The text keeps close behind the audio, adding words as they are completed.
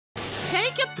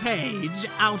Take a page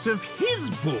out of his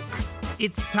book.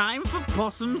 It's time for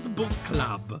Possums Book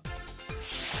Club.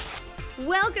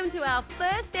 Welcome to our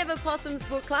first ever Possums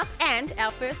Book Club and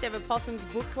our first ever Possums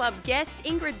Book Club guest,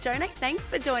 Ingrid Jonach. Thanks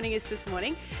for joining us this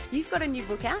morning. You've got a new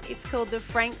book out. It's called The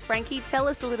Frank Frankie. Tell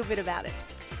us a little bit about it.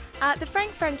 The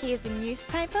Frank Frankie is a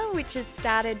newspaper which is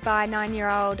started by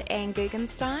 9-year-old Anne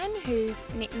Guggenstein, who's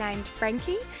nicknamed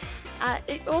Frankie.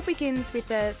 It all begins with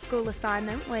a school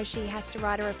assignment where she has to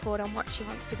write a report on what she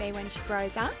wants to be when she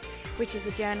grows up, which is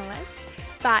a journalist.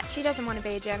 But she doesn't want to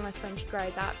be a journalist when she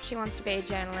grows up. She wants to be a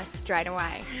journalist straight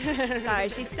away. So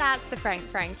she starts the Frank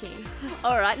Frankie.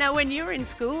 All right. Now, when you were in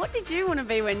school, what did you want to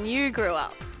be when you grew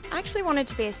up? I actually wanted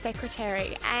to be a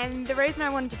secretary, and the reason I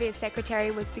wanted to be a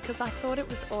secretary was because I thought it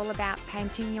was all about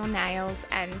painting your nails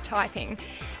and typing.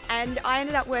 And I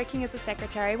ended up working as a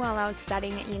secretary while I was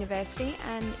studying at university,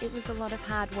 and it was a lot of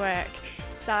hard work.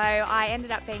 So I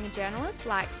ended up being a journalist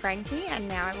like Frankie, and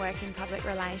now I work in public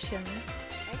relations.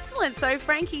 Excellent. So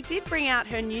Frankie did bring out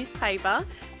her newspaper,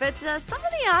 but some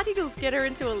of the articles get her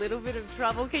into a little bit of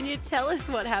trouble. Can you tell us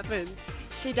what happened?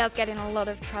 She does get in a lot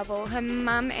of trouble. Her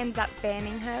mum ends up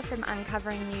banning her from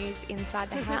uncovering news inside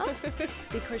the house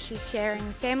because she's sharing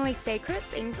family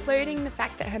secrets, including the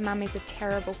fact that her mum is a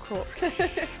terrible cook.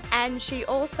 And she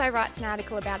also writes an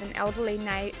article about an elderly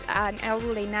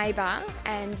neighbour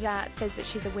and says that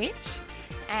she's a witch,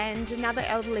 and another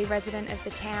elderly resident of the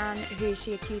town who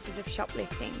she accuses of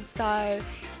shoplifting. So,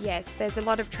 yes, there's a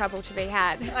lot of trouble to be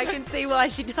had. I can see why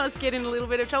she does get in a little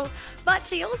bit of trouble, but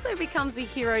she also becomes a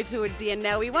hero towards the end.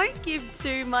 Now, we won't give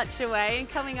too much away, and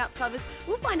coming up, clubbers,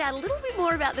 we'll find out a little bit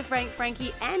more about the Frank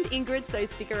Frankie and Ingrid, so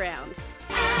stick around.